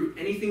 I can prove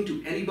anything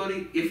to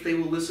anybody if they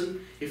will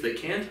listen. If they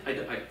can't,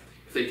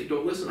 if they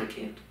don't listen, I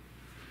can't.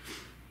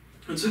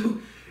 And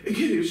so,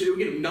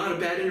 again, not a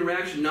bad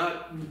interaction,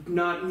 not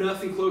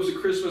nothing close to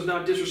Christmas,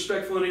 not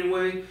disrespectful in any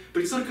way,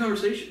 but it's not a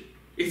conversation.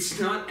 It's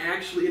not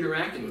actually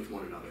interacting with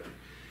one another.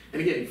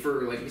 And again,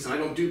 for like I said, I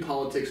don't do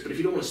politics, but if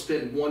you don't want to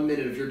spend 1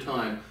 minute of your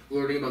time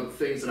learning about the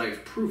things that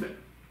I've proven,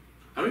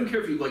 I don't even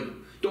care if you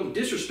don't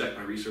disrespect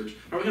my research.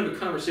 I don't have a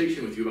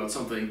conversation with you about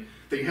something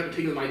that you haven't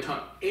taken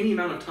any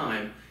amount of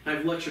time, and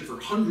I've lectured for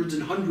hundreds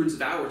and hundreds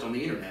of hours on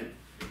the internet.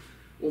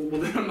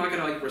 Well, then I'm not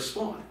going to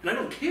respond, and I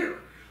don't care.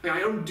 I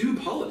don't do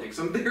politics.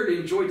 I'm there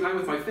to enjoy time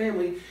with my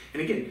family.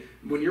 And again,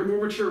 when you're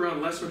more mature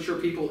around less mature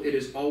people, it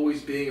is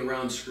always being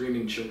around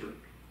screaming children,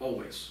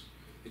 always.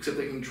 Except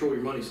they can control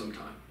your money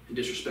sometime and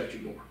disrespect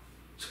you more.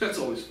 So that's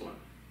always fun.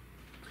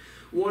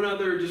 One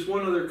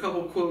other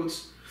couple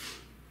quotes.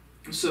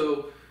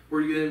 So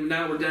we're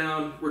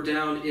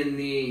down in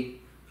the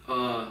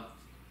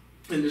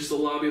in just the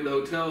lobby of the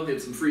hotel. They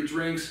had some free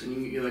drinks, and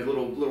you can get like a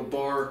little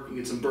bar. You can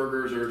get some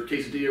burgers or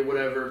quesadilla or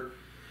whatever.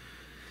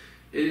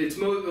 It's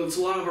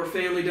a lot of our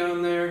family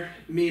down there.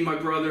 Me, my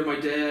brother, my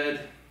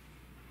dad,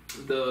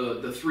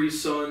 the 3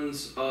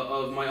 sons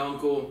of my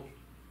uncle,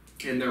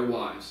 and their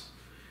wives.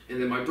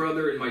 And then my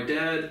brother and my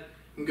dad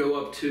go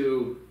out.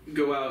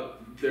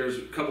 There's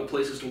a couple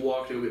places to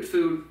walk to go get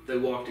food. They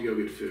walk to go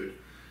get food.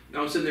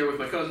 Now I'm sitting there with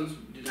my cousins,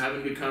 just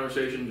having a good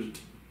conversation,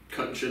 just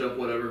cutting shit up,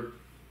 whatever.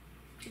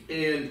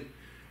 And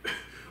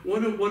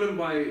one of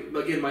my,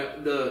 again,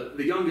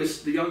 the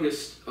youngest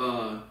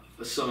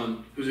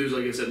son, who's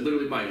like I said,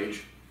 literally my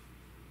age,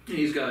 and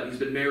he's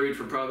been married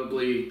for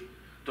probably,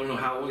 don't know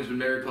how long he's been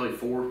married, probably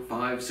 4,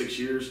 5, 6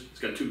 years. He's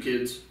got 2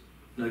 kids,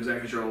 not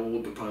exactly sure how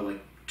old, but probably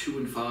like 2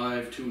 and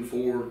 5, 2 and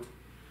 4.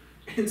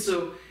 And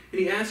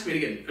he asked me,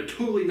 and again, a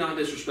totally not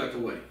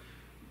disrespectful way.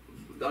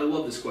 I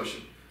love this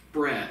question.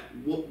 Brad,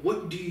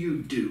 what do you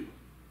do?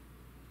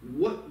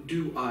 What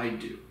do I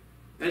do?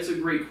 That's a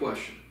great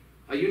question.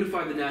 I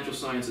unified the natural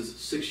sciences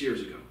 6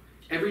 years ago.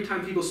 Every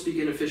time people speak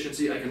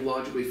inefficiency, I can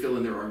logically fill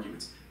in their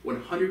arguments.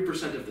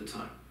 100% of the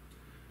time.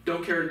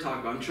 Don't care to talk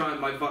about it. I'm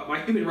trying, my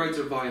human rights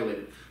are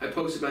violated. I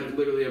post about it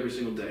literally every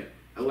single day.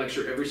 I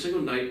lecture every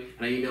single night,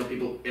 and I email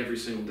people every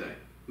single day.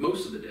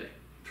 Most of the day.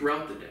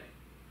 Throughout the day.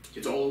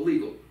 It's all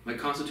illegal. My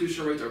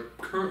constitutional rights are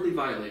currently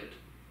violated.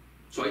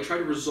 So I try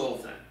to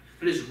resolve that.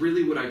 That is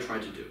really what I try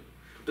to do.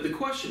 But the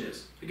question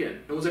is,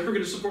 again, no one's ever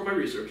going to support my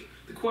research.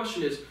 The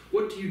question is,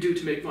 what do you do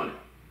to make money?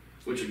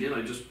 Which again,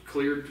 I just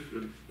cleared,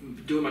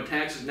 doing my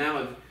taxes now.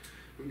 I'm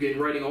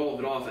writing all of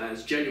it off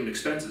as genuine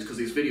expenses because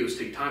these videos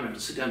take time. I have to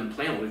sit down and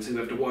plan all these things.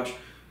 I have to watch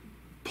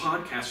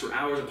podcasts for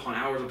hours upon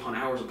hours upon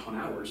hours upon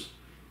hours.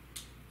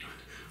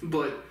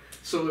 But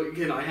So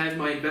again, I had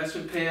my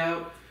investment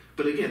payout,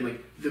 but again,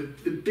 like the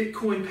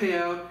Bitcoin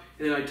payout,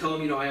 and then I tell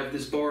them, I have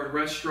this bar and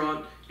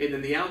restaurant, and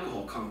then the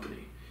alcohol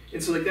company.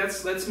 And so like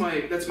that's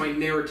my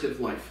narrative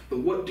life. But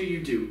what do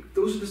you do?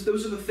 Those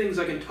are the things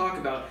I can talk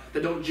about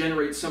that don't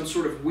generate some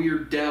sort of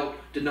weird doubt,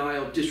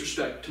 denial,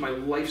 disrespect to my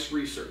life's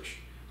research,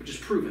 which is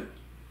proven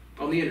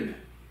on the internet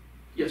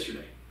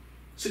yesterday,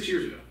 6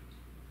 years ago.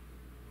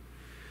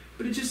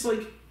 But it's just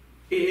like,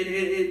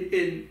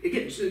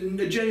 again, in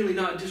a genuinely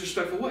not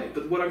disrespectful way.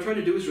 But what I'm trying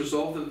to do is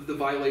resolve the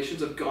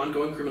violations of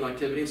ongoing criminal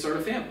activity and start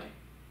a family.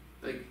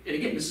 Like, and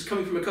again, this is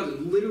coming from a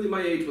cousin literally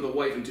my age with a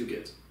wife and 2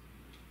 kids.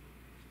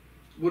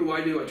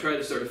 What do? I try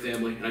to start a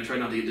family, and I try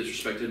not to get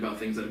disrespected about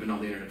things that have been on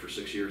the internet for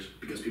 6 years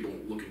because people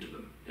won't look into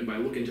them. And by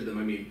look into them,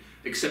 I mean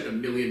accept $1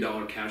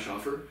 million cash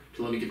offer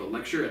to let me give a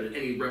lecture at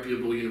any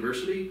reputable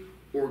university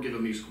or give a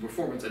musical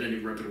performance at any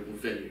reputable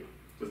venue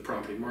with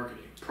proper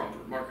marketing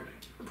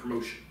or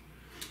promotion.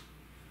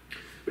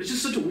 But it's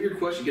just such a weird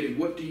question, getting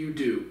what do you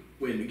do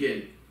when,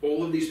 again,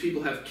 all of these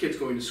people have kids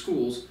going to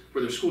schools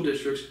where their school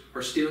districts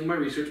are stealing my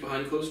research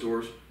behind closed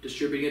doors,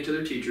 distributing it to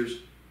their teachers,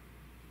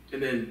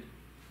 and then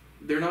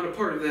they're not a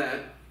part of that,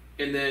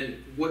 and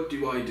then what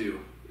do?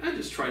 I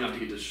just try not to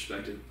get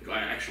disrespected. I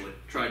actually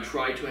try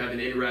to have an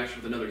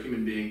interaction with another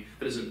human being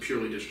that isn't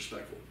purely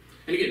disrespectful.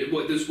 And again,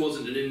 this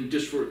wasn't an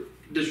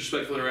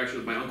disrespectful interaction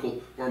with my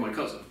uncle or my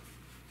cousin.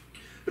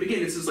 But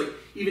again, it's just like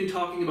even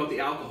talking about the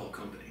alcohol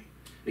company.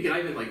 Again, I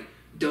haven't like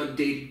done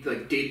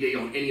day-to-day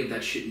on any of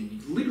that shit in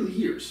literally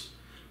years.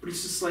 But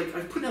it's just like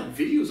I've put out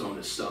videos on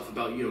this stuff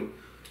about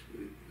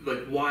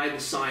like why the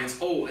science.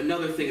 Oh,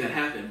 another thing that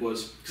happened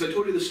was because I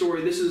told you the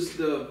story. This is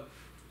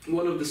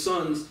one of the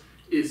sons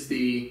is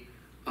the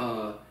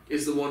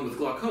one with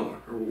glaucoma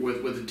or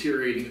with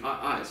deteriorating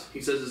eyes.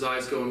 He says his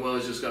eyes going well.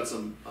 He's just got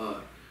some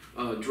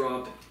eye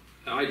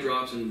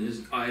drops, and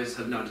his eyes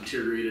have not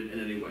deteriorated in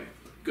any way.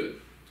 Good.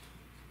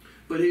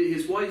 But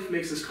his wife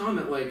makes this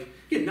comment like,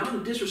 not in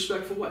a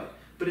disrespectful way,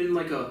 but in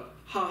like a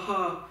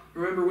ha,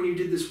 remember when you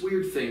did this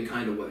weird thing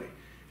kind of way.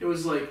 It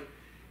was like,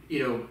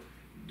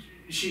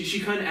 she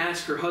kind of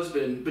asked her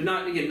husband, but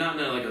not in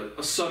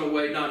a subtle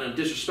way, not in a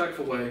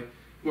disrespectful way,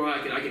 where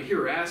I can hear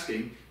her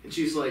asking, and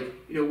she's like,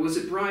 was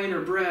it Brian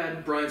or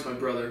Brad? Brian's my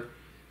brother.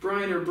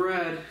 Brian or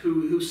Brad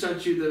who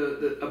sent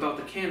you about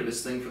the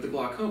cannabis thing for the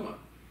glaucoma?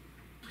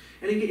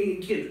 And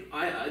again,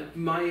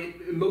 my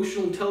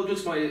emotional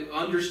intelligence, my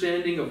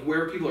understanding of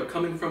where people are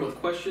coming from with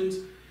questions,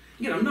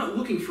 I'm not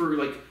looking for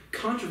like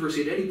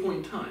controversy at any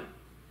point in time.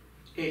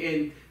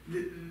 And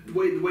the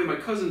way my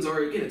cousins are,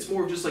 again, it's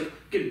more of just like,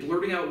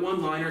 blurting out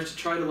one-liners to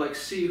try to like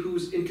see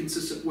who's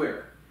inconsistent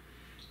where.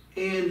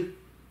 And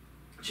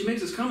she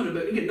makes this comment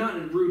about, again, not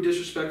in a rude,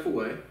 disrespectful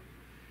way.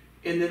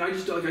 And then I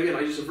just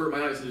avert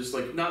my eyes and just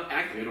like, not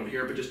acting, I don't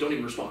hear it, but just don't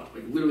even respond.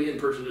 Like literally in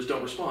person, just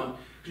don't respond.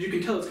 Because you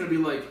can tell it's going to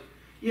be like,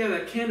 yeah,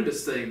 that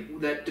cannabis thing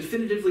that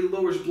definitively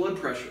lowers blood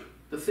pressure.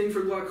 The thing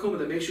for glaucoma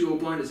that makes you go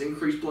blind is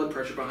increased blood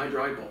pressure behind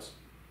your eyeballs.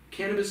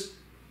 Cannabis,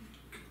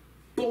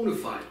 bona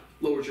fide,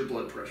 lowers your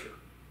blood pressure.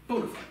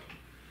 Bona fide.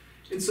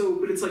 And so,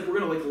 but it's like we're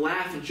going to like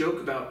laugh and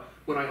joke about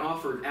when I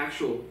offered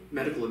actual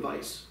medical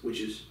advice, which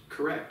is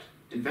correct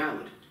and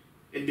valid,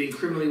 and being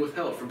criminally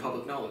withheld from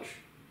public knowledge,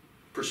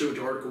 pursuant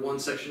to Article 1,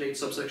 Section 8,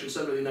 Subsection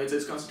 7 of the United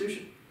States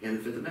Constitution, and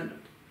the Fifth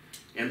Amendment,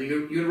 and the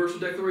Universal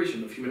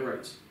Declaration of Human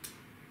Rights.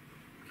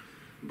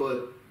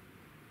 But,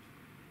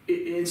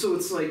 and so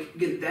it's like,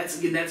 that's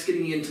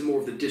getting into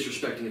more of the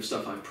disrespecting of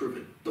stuff I've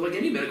proven. But like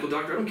any medical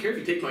doctor, I don't care if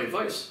you take my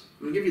advice.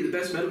 I'm going to give you the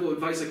best medical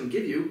advice I can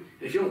give you,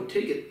 and if you don't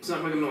take it, it's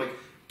not like I'm going to like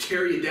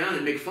tear you down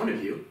and make fun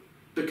of you.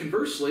 But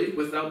conversely,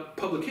 without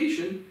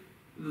publication,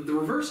 the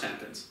reverse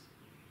happens.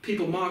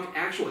 People mock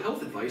actual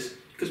health advice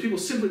because people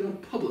simply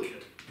won't publish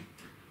it.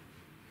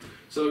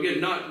 So again,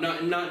 not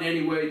in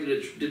any way did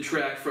it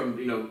detract from,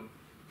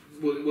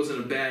 it wasn't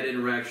a bad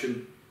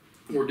interaction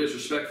or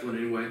disrespectful in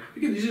any way.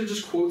 Again, these are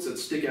just quotes that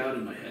stick out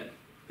in my head.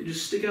 They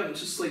just stick out. It's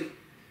just like,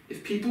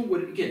 if people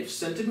would, again, if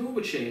sentiment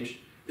would change,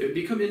 they would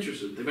become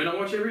interested. They might not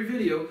watch every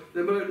video,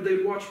 they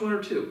would watch 1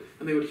 or 2,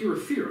 and they would hear a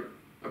theorem,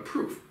 a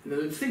proof, and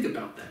then they'd think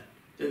about that,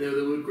 and then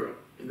they would grow,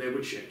 and they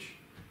would change.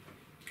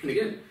 And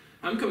again,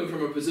 I'm coming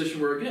from a position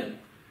where, again,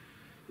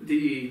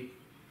 and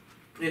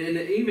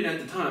even at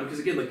the time, because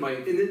again, like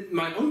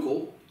my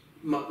uncle,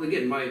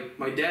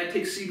 my dad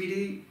takes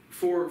CBD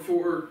for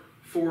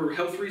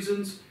health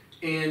reasons,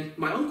 and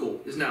my uncle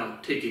is now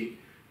taking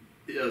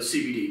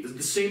CBD,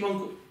 the same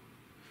uncle.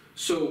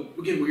 So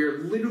again, we are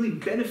literally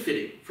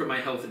benefiting from my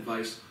health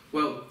advice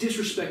while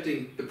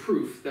disrespecting the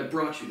proof that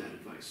brought you that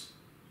advice.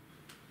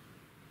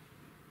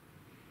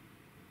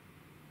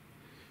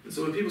 And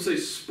so when people say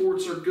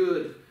sports are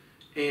good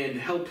and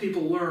help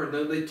people learn,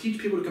 they teach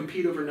people to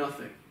compete over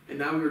nothing. And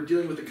now we are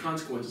dealing with the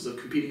consequences of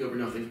competing over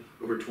nothing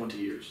over 20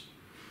 years.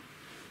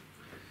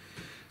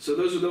 So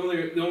those are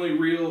the only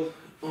real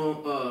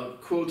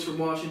quotes from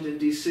Washington,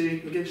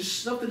 D.C. Again, just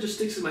stuff that just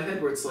sticks in my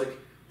head where it's like,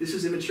 this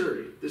is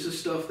immaturity. This is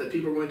stuff that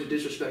people are going to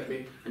disrespect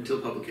me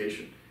until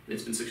publication. And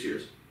it's been 6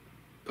 years.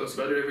 Post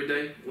about it every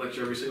day,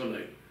 lecture every single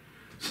night.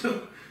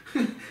 So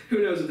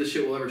Who knows if this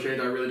shit will ever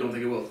change? I really don't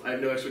think it will. I have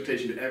no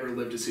expectation to ever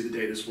live to see the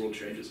day this world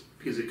changes.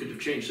 Because it could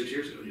have changed 6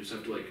 years ago. You just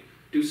have to, like,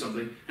 do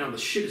something. Now the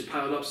shit is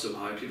piled up so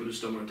high, people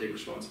just don't want to take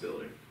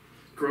responsibility.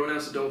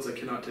 Grown-ass adults that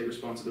cannot take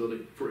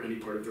responsibility for any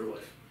part of their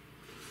life.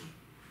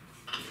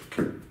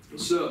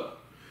 So,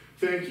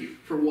 thank you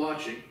for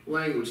watching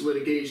Language,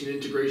 Litigation,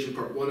 Integration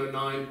Part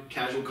 109,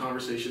 Casual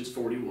Conversations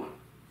 41.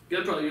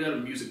 You got a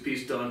music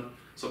piece done,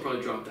 so I'll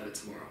probably drop that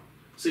tomorrow.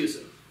 See you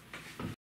soon.